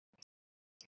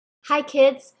Hi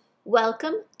kids,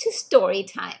 welcome to story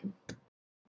time.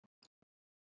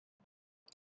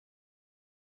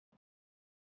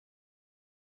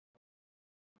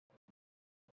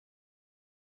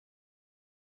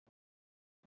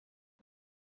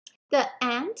 The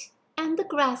Ant and the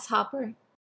Grasshopper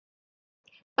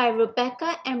by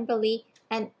Rebecca Emberley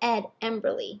and Ed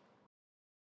Emberley.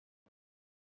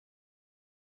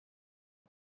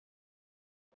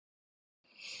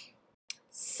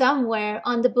 Somewhere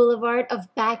on the boulevard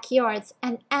of backyards,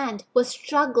 an ant was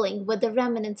struggling with the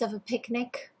remnants of a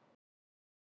picnic.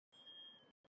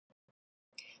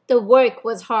 The work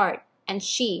was hard and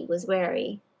she was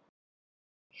weary.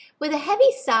 With a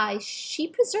heavy sigh she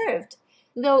preserved,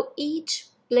 though each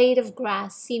blade of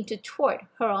grass seemed to thwart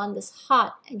her on this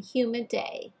hot and humid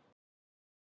day.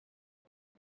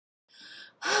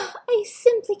 I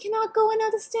simply cannot go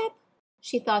another step,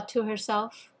 she thought to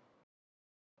herself.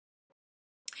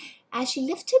 As she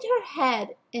lifted her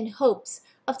head in hopes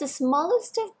of the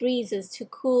smallest of breezes to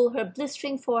cool her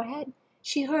blistering forehead,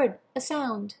 she heard a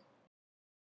sound.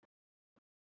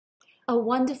 A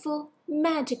wonderful,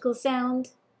 magical sound.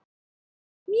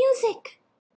 Music!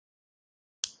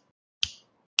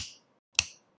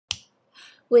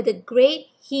 With a great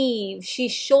heave, she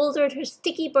shouldered her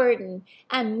sticky burden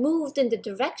and moved in the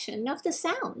direction of the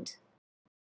sound.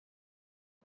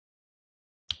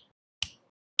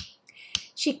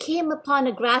 She came upon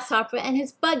a grasshopper and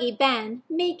his buggy band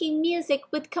making music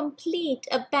with complete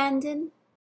abandon.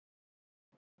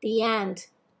 The ant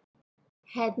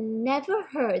had never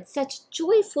heard such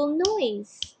joyful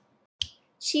noise.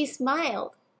 She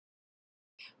smiled,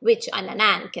 which on an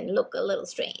ant can look a little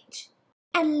strange,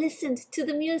 and listened to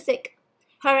the music,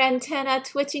 her antenna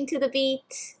twitching to the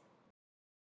beat.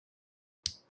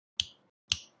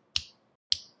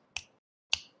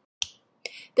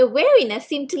 The weariness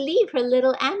seemed to leave her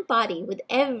little ant body with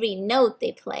every note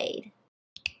they played.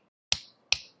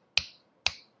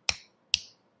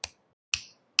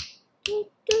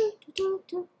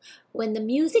 When the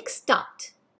music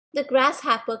stopped, the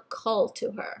grasshopper called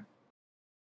to her.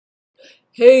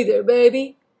 "Hey there,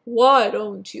 baby! Why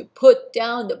don't you put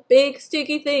down the big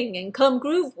sticky thing and come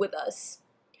groove with us?"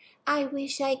 "I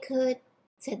wish I could,"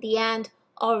 said the ant,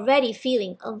 already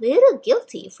feeling a little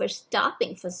guilty for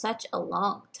stopping for such a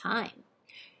long time.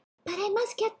 "But I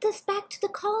must get this back to the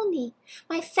colony.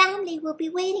 My family will be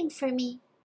waiting for me."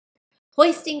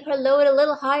 Hoisting her load a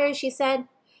little higher, she said,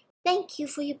 "Thank you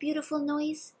for your beautiful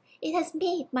noise. It has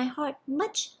made my heart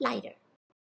much lighter."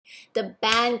 The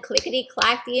band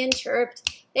clickety-clackety and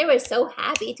chirped. They were so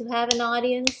happy to have an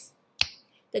audience.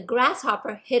 The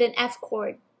grasshopper hit an F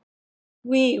chord.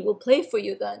 "We will play for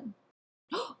you then,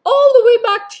 all the way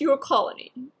back to your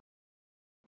colony."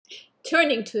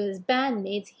 Turning to his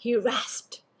bandmates, he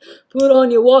rasped, "Put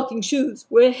on your walking shoes.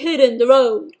 We're hitting the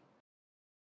road."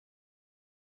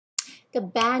 The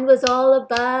band was all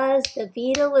abuzz. The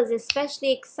beetle was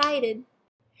especially excited,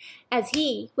 as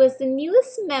he was the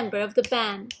newest member of the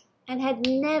band and had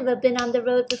never been on the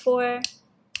road before.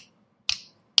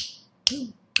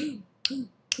 Click, click,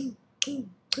 click,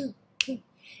 boom.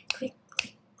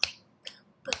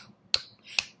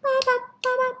 Ba ba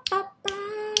ba ba ba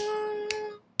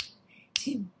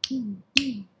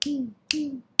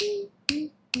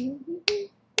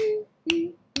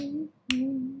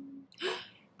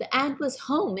The ant was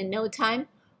home in no time,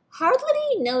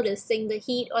 hardly noticing the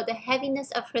heat or the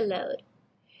heaviness of her load.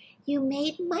 "You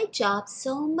made my job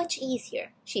so much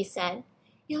easier," she said.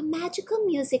 "Your magical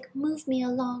music moved me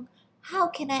along. How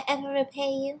can I ever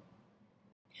repay you?"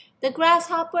 The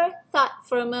grasshopper thought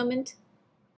for a moment.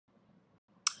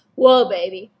 "Well,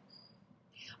 baby,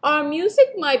 our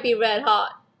music might be red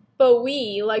hot, but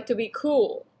we like to be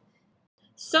cool.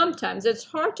 Sometimes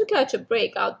it's hard to catch a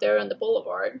break out there on the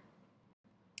boulevard."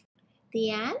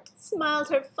 The ant smiled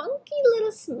her funky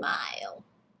little smile.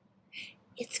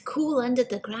 "It's cool under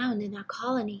the ground in our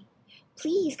colony.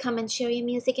 Please come and share your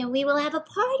music and we will have a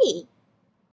party."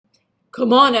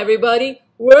 "Come on, everybody.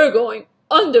 We're going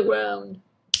underground."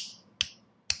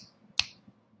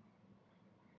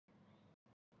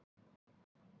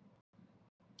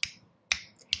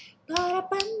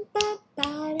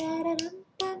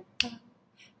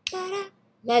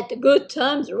 Let the good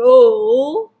times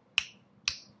roll.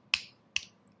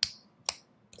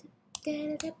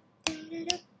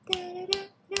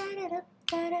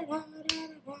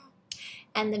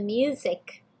 And the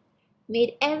music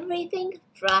made everything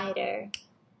brighter.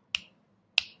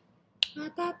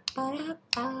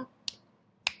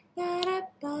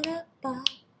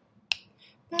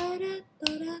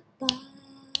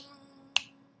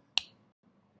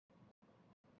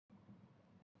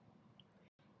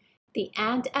 The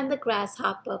Ant and the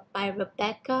Grasshopper by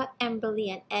Rebecca Emberley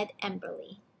and Ed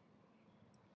Emberley.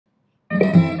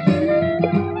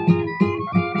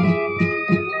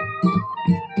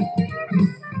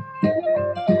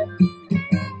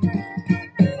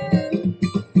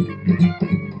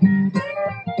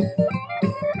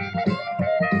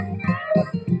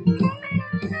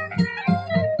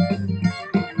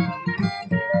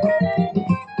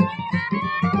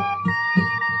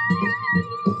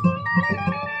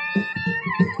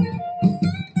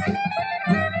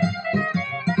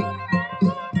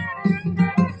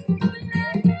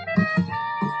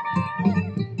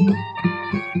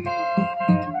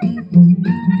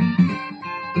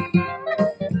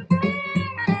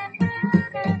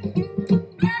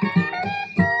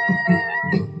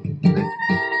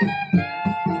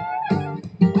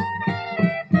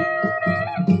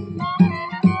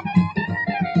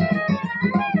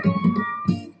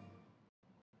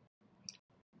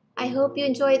 I hope you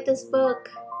enjoyed this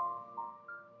book.